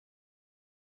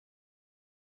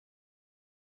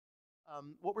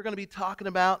What we're going to be talking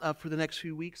about for the next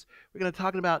few weeks, we're going to be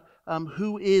talking about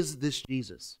who is this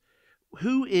Jesus?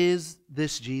 Who is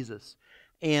this Jesus?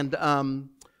 And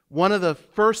one of the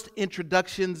first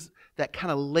introductions that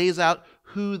kind of lays out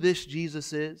who this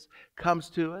Jesus is comes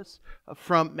to us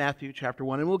from Matthew chapter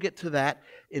 1. And we'll get to that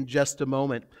in just a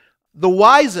moment. The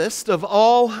wisest of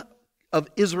all of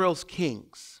Israel's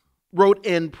kings wrote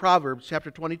in Proverbs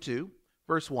chapter 22,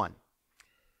 verse 1.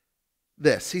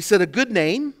 This, he said, "A good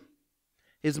name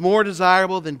is more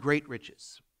desirable than great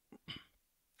riches."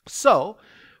 So,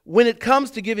 when it comes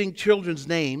to giving children's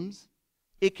names,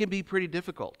 it can be pretty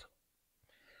difficult.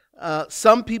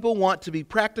 Some people want to be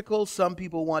practical, some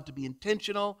people want to be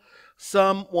intentional,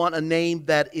 some want a name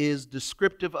that is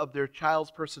descriptive of their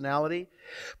child's personality.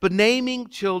 But naming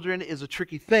children is a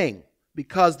tricky thing,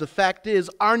 because the fact is,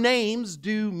 our names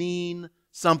do mean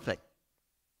something.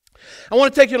 I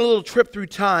want to take you on a little trip through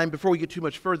time before we get too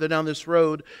much further down this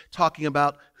road, talking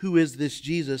about who is this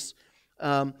Jesus.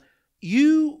 Do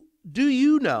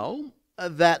you know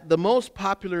that the most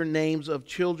popular names of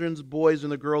children's boys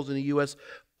and the girls in the U.S.,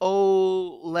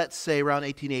 let's say around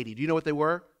 1880. Do you know what they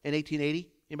were in 1880?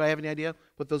 Anybody have any idea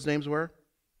what those names were?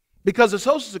 Because the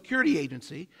Social Security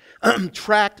Agency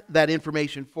tracked that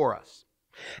information for us.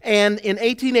 And in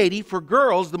 1880, for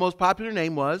girls, the most popular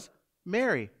name was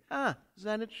Mary. Isn't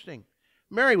that interesting?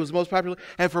 Mary was the most popular.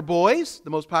 And for boys,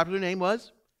 the most popular name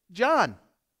was John.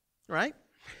 Right?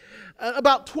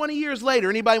 About 20 years later,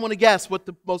 anybody want to guess what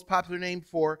the most popular name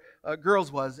for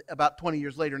girls was about 20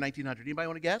 years later, 1900? Anybody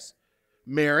want to guess?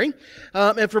 Mary.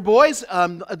 And for boys,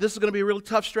 this is going to be a really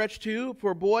tough stretch too.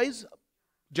 For boys,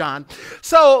 John.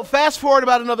 So fast forward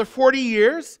about another 40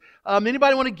 years.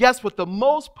 Anybody want to guess what the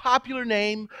most popular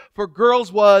name for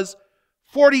girls was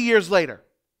 40 years later?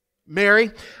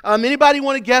 Mary. Anybody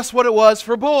want to guess what it was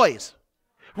for boys?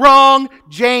 Wrong.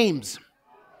 James.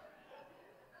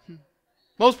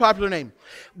 Most popular name.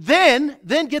 Then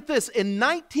get this. In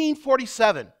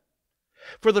 1947,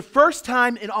 for the first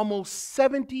time in almost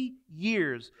 70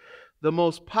 years, the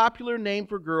most popular name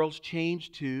for girls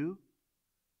changed to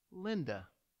Linda.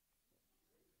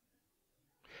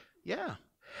 Yeah.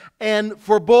 And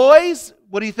for boys,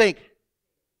 what do you think?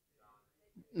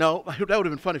 No, that would have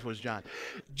been funny if it was John.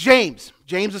 James.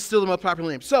 James is still the most popular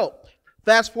name. So,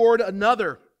 fast forward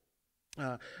another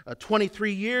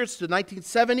 23 years to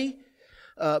 1970.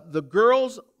 The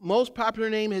girl's most popular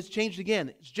name has changed again.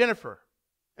 It's Jennifer.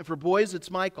 And for boys,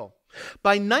 it's Michael.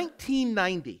 By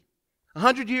 1990,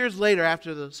 100 years later,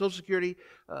 after the Social Security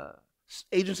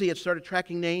Agency had started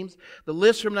tracking names, the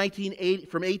list from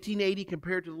 1880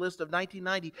 compared to the list of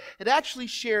 1990, it actually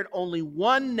shared only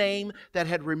one name that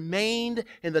had remained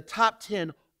in the top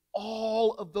 10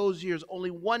 all of those years.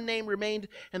 Only one name remained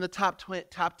in the top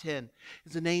 10.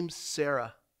 It's the name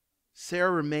Sarah.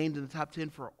 Sarah remained in the top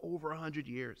 10 for over 100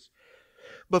 years.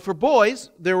 But for boys,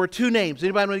 there were two names.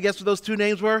 Anybody want to guess what those two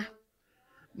names were?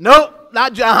 Nope,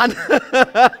 not John.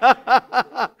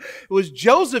 It was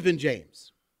Joseph and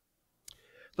James.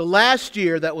 The last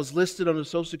year that was listed on the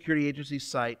Social Security Agency's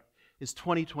site is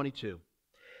 2022.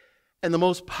 And the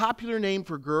most popular name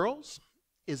for girls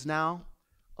is now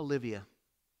Olivia.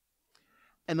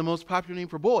 And the most popular name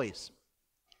for boys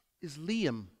is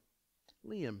Liam.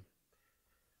 Liam.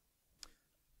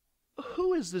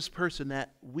 Who is this person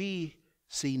that we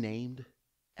see named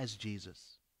as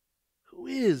Jesus? Who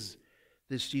is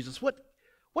this Jesus?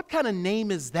 What kind of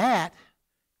name is that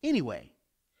anyway?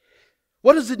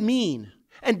 What does it mean?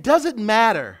 And does it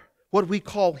matter what we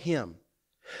call him?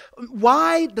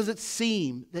 Why does it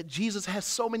seem that Jesus has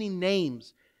so many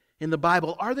names in the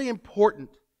Bible? Are they important?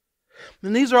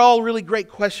 And these are all really great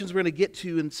questions we're going to get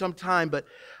to in some time, but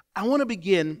I want to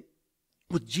begin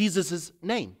with Jesus'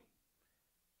 name.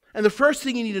 And the first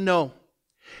thing you need to know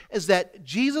is that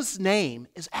Jesus' name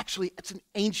is actually, it's an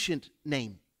ancient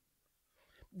name.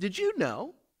 Did you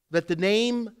know that the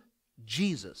name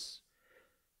Jesus,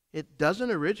 it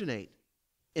doesn't originate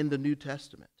in the New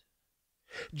Testament?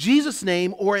 Jesus'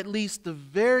 name, or at least the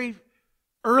very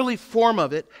early form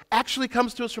of it, actually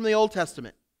comes to us from the Old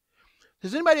Testament.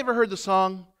 Has anybody ever heard the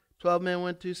song, 12 men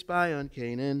went to spy on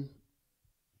Canaan,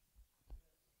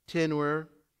 10 were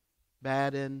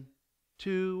bad and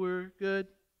 2 were good?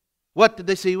 What did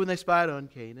they see when they spied on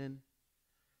Canaan?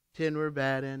 10 were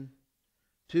bad and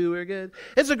 2 were good.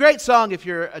 It's a great song if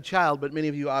you're a child, but many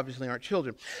of you obviously aren't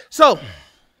children. So,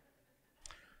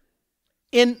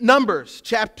 in Numbers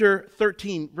chapter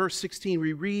 13, verse 16,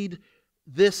 we read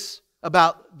this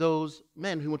about those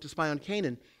men who went to spy on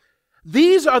Canaan.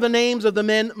 These are the names of the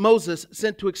men Moses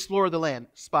sent to explore the land,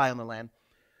 spy on the land.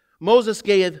 Moses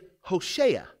gave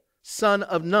Hoshea, son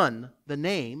of Nun, the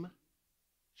name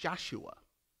Joshua.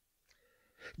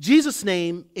 Jesus'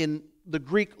 name in the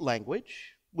Greek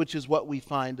language, which is what we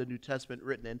find the New Testament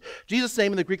written in, Jesus'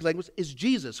 name in the Greek language is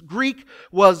Jesus. Greek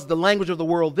was the language of the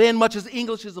world then, much as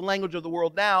English is the language of the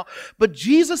world now. But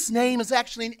Jesus' name is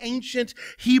actually an ancient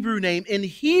Hebrew name. In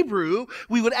Hebrew,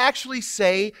 we would actually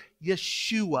say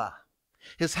Yeshua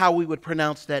is how we would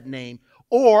pronounce that name,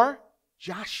 or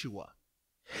Joshua.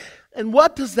 And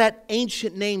what does that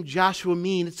ancient name Joshua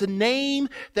mean? It's a name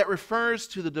that refers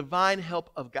to the divine help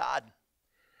of God.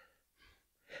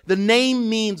 The name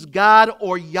means God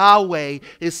or Yahweh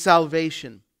is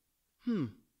salvation.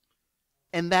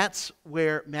 And that's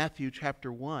where Matthew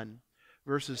chapter 1,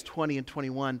 verses 20 and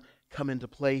 21 come into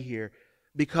play here.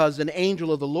 Because an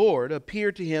angel of the Lord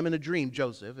appeared to him in a dream,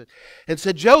 Joseph, and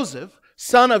said, Joseph,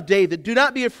 son of David, do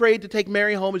not be afraid to take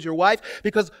Mary home as your wife,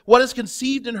 because what is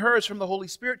conceived in her is from the Holy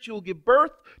Spirit. She will give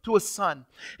birth to a son,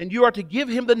 and you are to give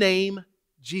him the name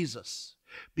Jesus,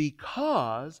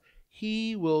 because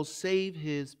he will save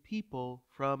his people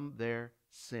from their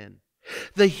sin.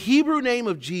 The Hebrew name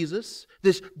of Jesus,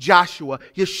 this Joshua,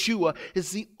 Yeshua,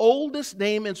 is the oldest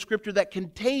name in Scripture that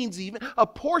contains even a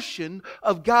portion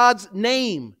of God's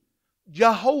name,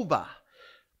 Jehovah.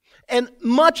 And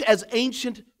much as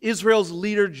ancient Israel's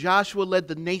leader Joshua led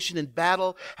the nation in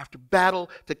battle after battle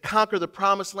to conquer the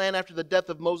promised land after the death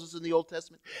of Moses in the Old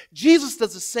Testament, Jesus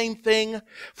does the same thing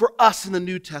for us in the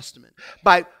New Testament.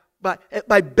 By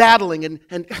battling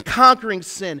and conquering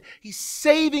sin. He's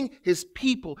saving his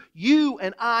people, you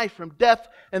and I, from death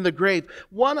and the grave.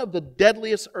 One of the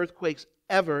deadliest earthquakes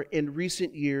ever in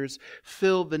recent years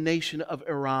filled the nation of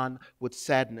Iran with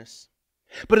sadness.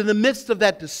 But in the midst of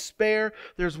that despair,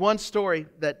 there's one story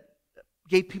that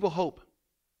gave people hope.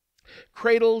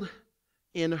 Cradled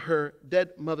in her dead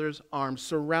mother's arms,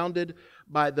 surrounded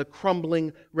by the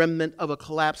crumbling remnant of a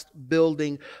collapsed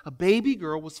building, a baby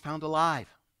girl was found alive.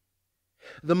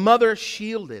 The mother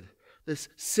shielded this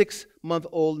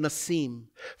 6-month-old Nassim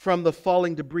from the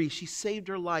falling debris. She saved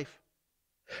her life.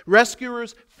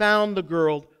 Rescuers found the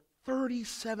girl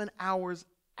 37 hours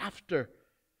after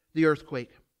the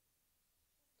earthquake.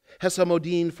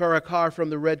 Hessamuddin Farakar from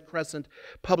the Red Crescent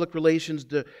Public Relations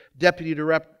Deputy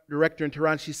Director in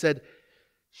Tehran, she said,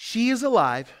 she is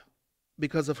alive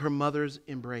because of her mother's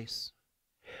embrace.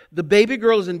 The baby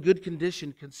girl is in good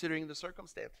condition considering the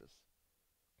circumstances.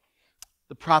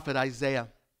 The prophet Isaiah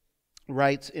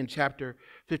writes in chapter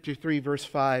 53, verse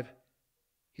 5,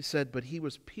 he said, but he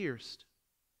was pierced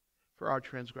for our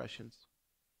transgressions.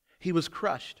 He was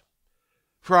crushed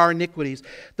for our iniquities.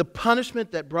 The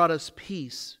punishment that brought us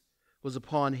peace was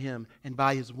upon him, and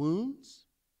by his wounds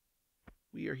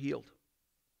we are healed.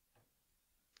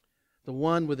 The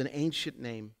one with an ancient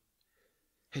name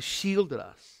has shielded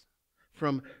us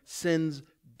from sin's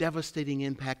devastating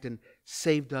impact and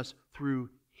saved us through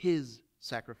his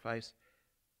sacrifice.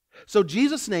 So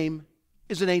Jesus' name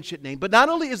is an ancient name. But not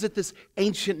only is it this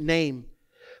ancient name,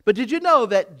 but did you know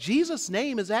that Jesus'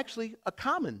 name is actually a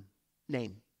common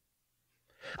name?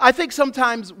 I think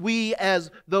sometimes we,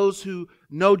 as those who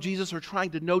know Jesus or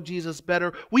trying to know Jesus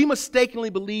better, we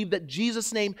mistakenly believe that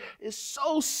Jesus' name is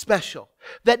so special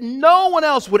that no one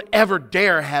else would ever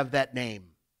dare have that name.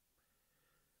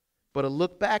 But a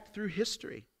look back through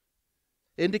history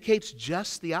indicates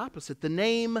just the opposite. The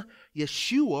name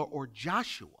Yeshua or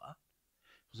Joshua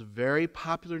was a very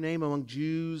popular name among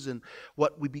Jews in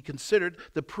what would be considered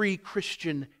the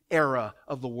pre-Christian era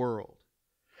of the world.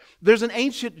 There's an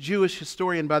ancient Jewish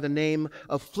historian by the name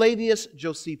of Flavius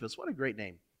Josephus. What a great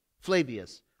name.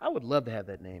 Flavius. I would love to have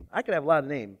that name. I could have a lot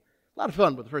of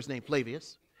fun with the first name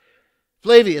Flavius.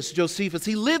 Flavius Josephus.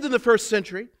 He lived in the 1st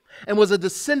century and was a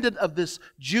descendant of this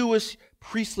Jewish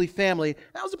priestly family.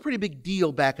 That was a pretty big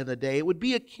deal back in the day. It would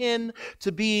be akin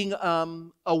to being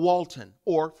a Walton,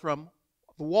 or from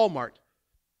the Walmart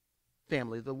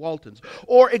family, the Waltons.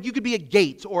 Or you could be a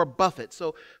Gates or a Buffett.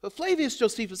 So Flavius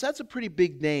Josephus, that's a pretty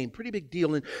big name, pretty big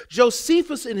deal. And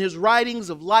Josephus, in his writings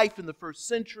of life in the 1st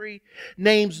century,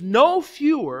 names no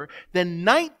fewer than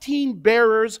 19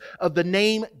 bearers of the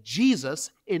name Jesus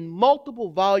in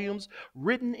multiple volumes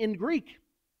written in Greek.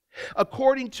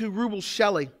 According to Rubel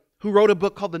Shelley, who wrote a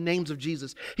book called The Names of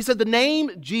Jesus, he said the name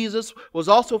Jesus was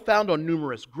also found on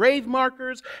numerous grave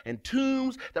markers and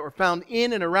tombs that were found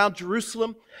in and around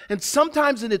Jerusalem, and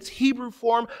sometimes in its Hebrew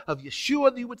form of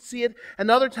Yeshua, you would see it,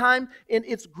 another time in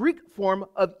its Greek form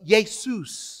of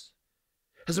Jesus.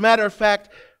 As a matter of fact,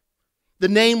 the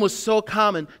name was so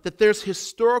common that there's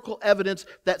historical evidence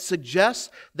that suggests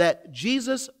that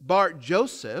Jesus bar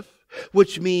Joseph,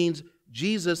 which means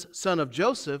Jesus, son of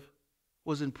Joseph,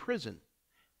 was in prison.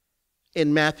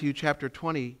 In Matthew chapter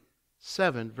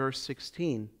 27, verse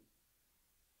 16.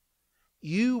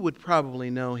 You would probably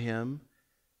know him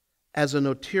as a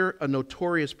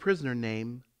notorious prisoner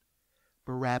named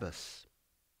Barabbas.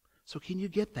 So can you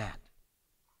get that?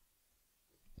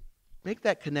 Make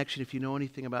that connection if you know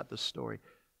anything about the story.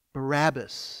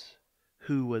 Barabbas,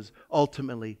 who was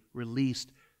ultimately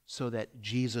released so that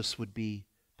Jesus would be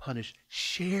punished,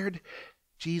 shared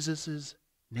Jesus'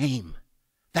 name.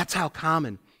 That's how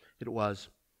common it was.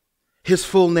 His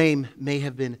full name may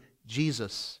have been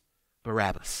Jesus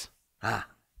Barabbas.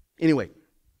 Anyway,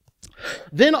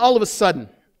 then all of a sudden,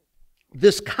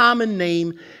 this common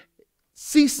name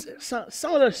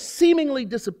seemingly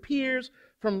disappears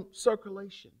from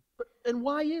circulation. And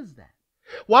why is that?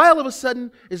 Why all of a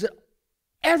sudden is it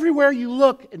everywhere you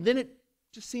look and then it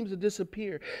just seems to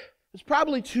disappear? There's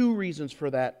probably two reasons for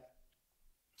that.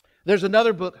 There's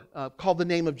another book called The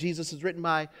Name of Jesus. It's written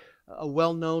by a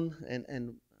well-known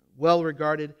and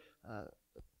well-regarded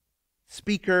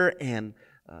speaker and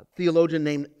theologian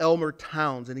named Elmer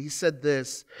Towns. And he said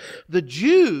this: the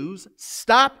Jews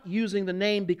stopped using the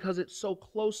name because it's so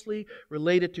closely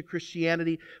related to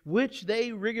Christianity, which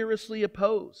they rigorously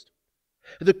opposed.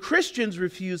 The Christians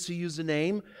refused to use the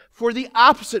name for the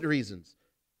opposite reasons.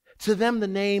 To them, the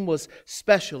name was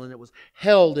special and it was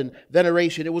held in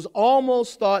veneration. It was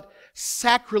almost thought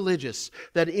sacrilegious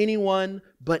that anyone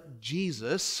but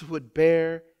Jesus would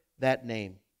bear that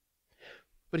name.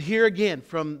 But here again,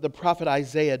 from the prophet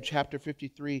Isaiah, chapter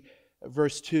 53,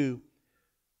 verse 2,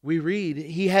 we read,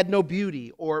 he had no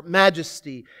beauty or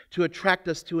majesty to attract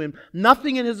us to him.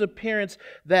 Nothing in his appearance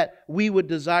that we would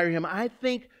desire him. I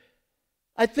think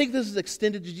this is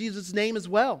extended to Jesus' name as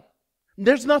well.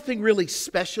 There's nothing really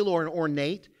special or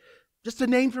ornate. Just a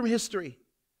name from history.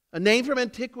 A name from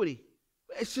antiquity.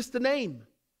 It's just a name.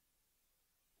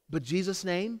 But Jesus'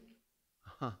 name?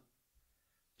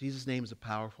 Jesus' name is a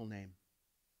powerful name.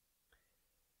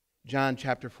 John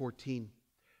chapter 14,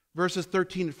 verses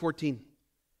 13 and 14.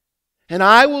 And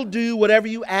I will do whatever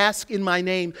you ask in my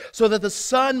name, so that the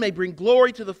Son may bring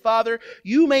glory to the Father.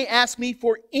 You may ask me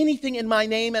for anything in my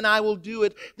name, and I will do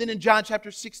it. Then in John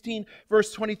chapter 16,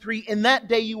 verse 23, in that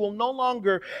day you will no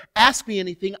longer ask me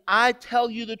anything. I tell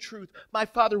you the truth. My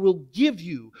Father will give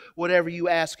you whatever you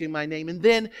ask in my name. And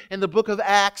then in the book of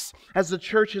Acts, as the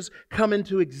church has come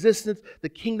into existence, the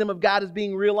kingdom of God is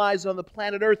being realized on the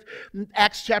planet Earth. In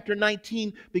Acts chapter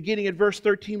 19, beginning at verse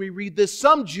 13, we read this: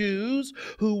 some Jews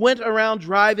who went around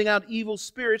driving out evil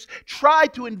spirits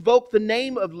tried to invoke the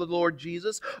name of the Lord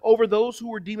Jesus over those who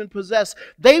were demon-possessed.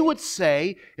 They would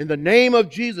say, in the name of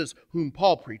Jesus, whom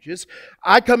Paul preaches,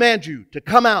 I command you to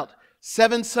come out.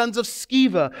 7 sons of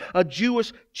Sceva, a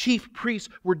Jewish chief priest,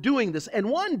 were doing this.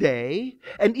 And one day,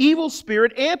 an evil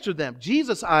spirit answered them,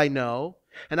 Jesus I know,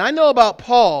 and I know about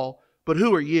Paul, but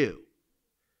who are you?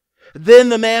 Then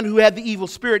the man who had the evil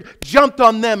spirit jumped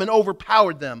on them and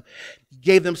overpowered them. He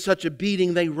gave them such a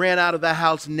beating they ran out of the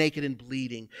house naked and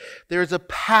bleeding. There is a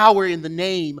power in the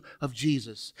name of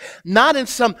Jesus. Not in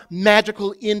some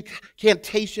magical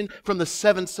incantation from the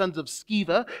 7 sons of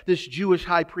Sceva, this Jewish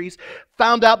high priest,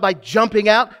 found out by jumping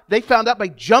out. They found out by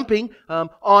jumping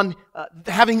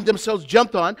having themselves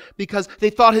jumped on, because they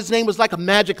thought his name was like a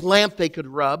magic lamp they could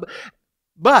rub.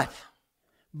 But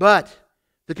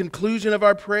the conclusion of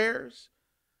our prayers,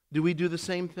 do we do the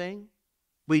same thing?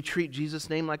 We treat Jesus'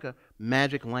 name like a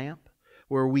magic lamp,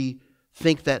 where we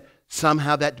think that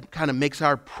somehow that kind of makes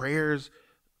our prayers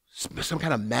some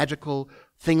kind of magical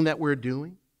thing that we're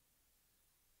doing,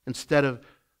 instead of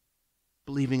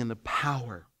believing in the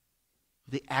power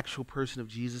of the actual person of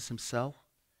Jesus himself.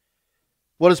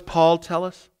 What does Paul tell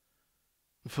us?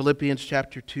 In Philippians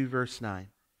chapter 2, verse 9.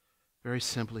 Very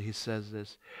simply, he says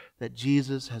this, that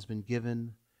Jesus has been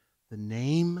given the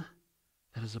name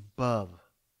that is above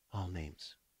all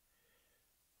names.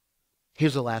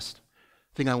 Here's the last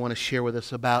thing I want to share with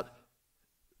us about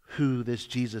who this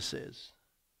Jesus is.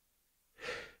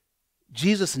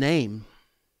 Jesus' name,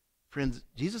 friends,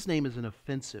 Jesus' name is an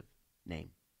offensive name.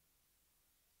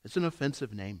 It's an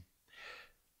offensive name.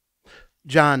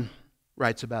 John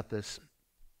writes about this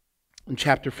in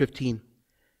chapter 15.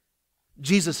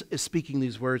 Jesus is speaking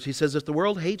these words. He says, if the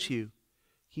world hates you,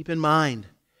 keep in mind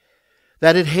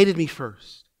that it hated me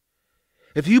first.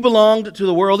 If you belonged to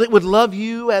the world, it would love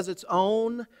you as its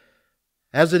own.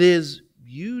 As it is,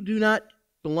 you do not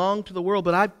belong to the world,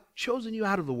 but I've chosen you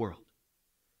out of the world.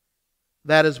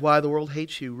 That is why the world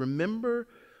hates you. Remember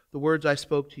the words I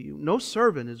spoke to you. No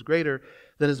servant is greater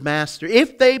than his master.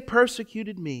 If they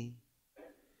persecuted me,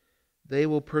 they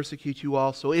will persecute you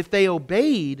also. If they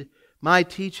obeyed my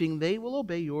teaching, they will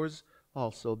obey yours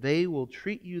also. They will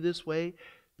treat you this way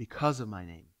because of my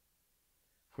name,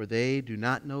 for they do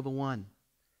not know the one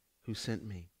who sent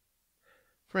me.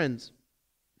 Friends,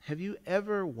 have you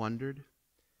ever wondered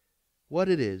what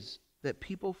it is that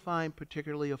people find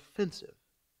particularly offensive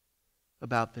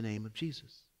about the name of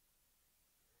Jesus?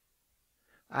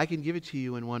 I can give it to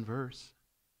you in one verse,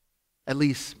 at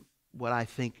least what I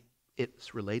think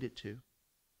it's related to.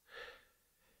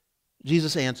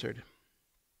 Jesus answered,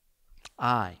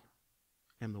 I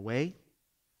am the way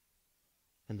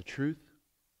and the truth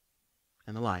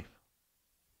and the life.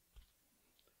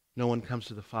 No one comes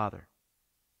to the Father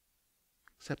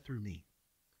except through me.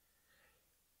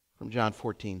 From John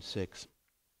 14:6.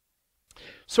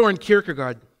 Søren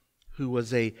Kierkegaard, who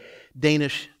was a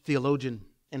Danish theologian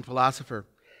and philosopher,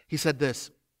 he said this: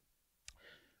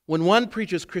 when one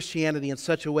preaches Christianity in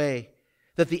such a way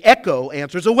that the echo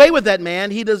answers, away with that man,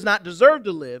 he does not deserve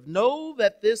to live, know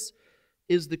that this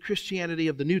is the Christianity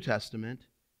of the New Testament.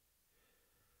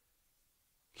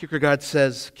 Kierkegaard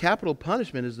says, capital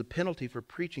punishment is the penalty for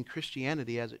preaching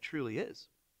Christianity as it truly is.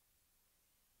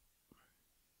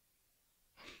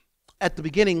 At the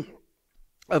beginning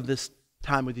of this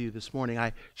time with you this morning,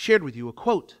 I shared with you a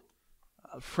quote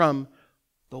from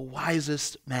the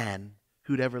wisest man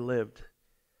who'd ever lived,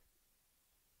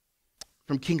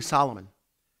 from King Solomon.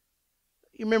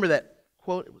 You remember that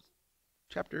quote? It was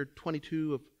chapter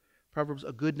 22 of Proverbs.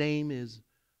 A good name is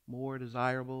more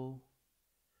desirable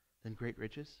than great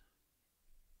riches.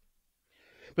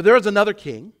 But there was another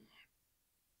king,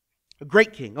 a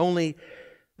great king, only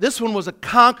this one was a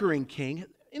conquering king.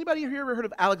 Anybody here ever heard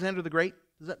of Alexander the Great?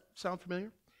 Does that sound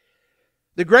familiar?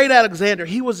 The great Alexander,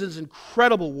 he was this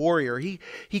incredible warrior.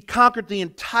 He conquered the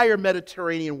entire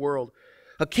Mediterranean world,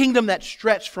 a kingdom that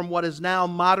stretched from what is now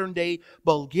modern-day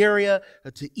Bulgaria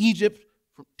to Egypt,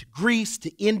 to Greece, to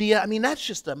India. I mean, that's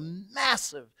just a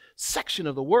massive section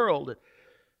of the world.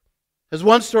 As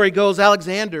one story goes,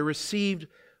 Alexander received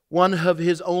one of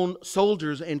his own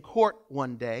soldiers in court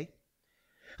one day.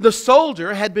 The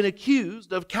soldier had been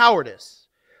accused of cowardice,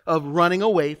 of running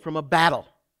away from a battle.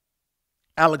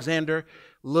 Alexander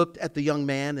looked at the young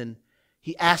man and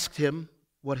he asked him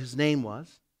what his name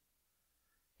was.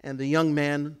 And the young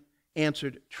man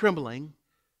answered, trembling,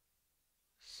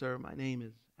 "Sir, my name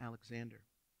is Alexander."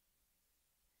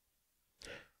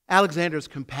 Alexander's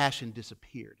compassion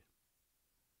disappeared.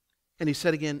 And he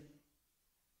said again,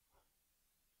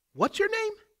 "What's your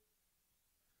name?"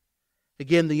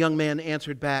 Again, the young man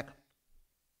answered back,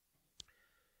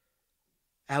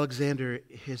 "Alexander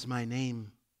is my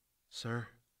name, sir."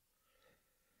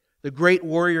 The great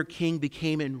warrior king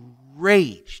became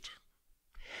enraged,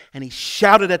 and he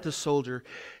shouted at the soldier,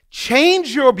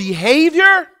 "Change your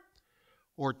behavior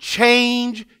or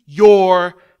change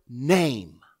your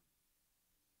name."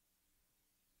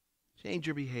 Change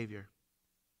your behavior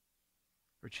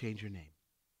or change your name.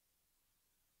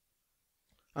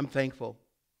 I'm thankful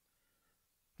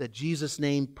that Jesus'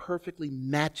 name perfectly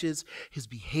matches his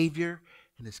behavior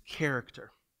and his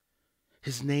character.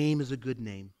 His name is a good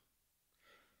name.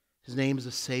 His name is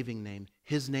a saving name.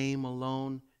 His name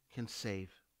alone can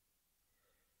save.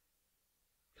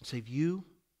 Can save you,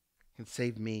 can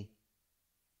save me.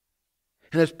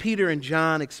 And as Peter and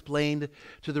John explained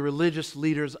to the religious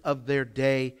leaders of their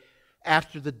day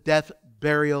after the death,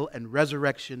 burial, and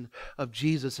resurrection of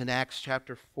Jesus in Acts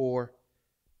chapter 4,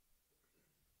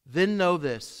 then know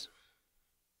this,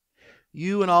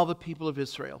 you and all the people of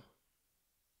Israel,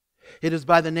 it is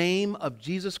by the name of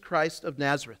Jesus Christ of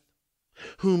Nazareth,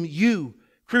 whom you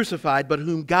crucified, but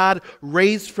whom God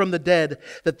raised from the dead,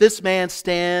 that this man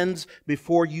stands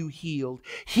before you healed.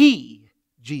 He,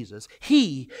 Jesus,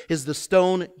 He is the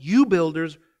stone you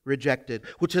builders rejected,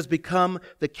 which has become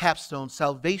the capstone.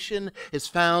 Salvation is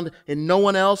found in no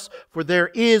one else, for there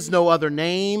is no other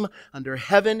name under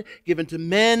heaven given to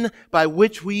men by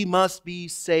which we must be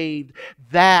saved.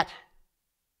 That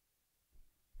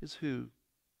is who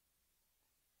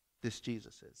this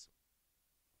Jesus is.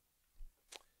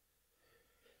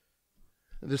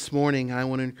 This morning, I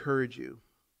want to encourage you,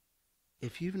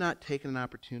 if you've not taken an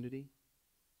opportunity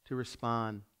to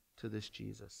respond to this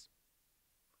Jesus,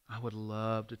 I would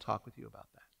love to talk with you about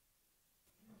that.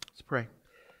 Let's pray.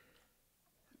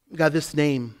 God, this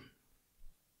name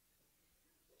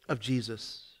of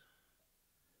Jesus,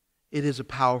 it is a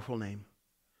powerful name.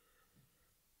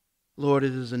 Lord,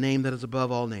 it is a name that is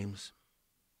above all names.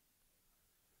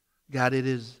 God, it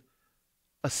is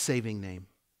a saving name.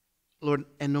 Lord,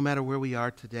 and no matter where we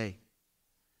are today,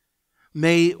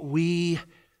 may we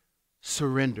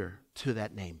surrender to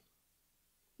that name.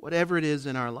 Whatever it is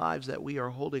in our lives that we are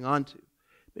holding on to,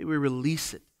 may we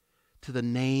release it to the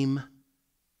name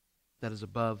that is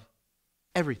above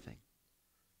everything.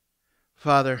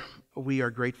 Father, we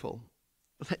are grateful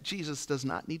that Jesus does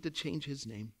not need to change his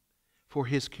name for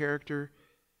his character.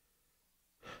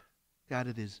 God,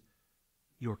 it is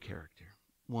your character,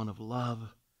 one of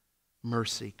love,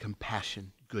 mercy,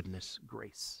 compassion, goodness,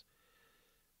 grace.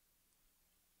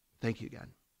 Thank you, God,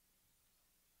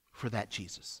 for that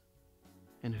Jesus,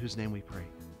 in whose name we pray.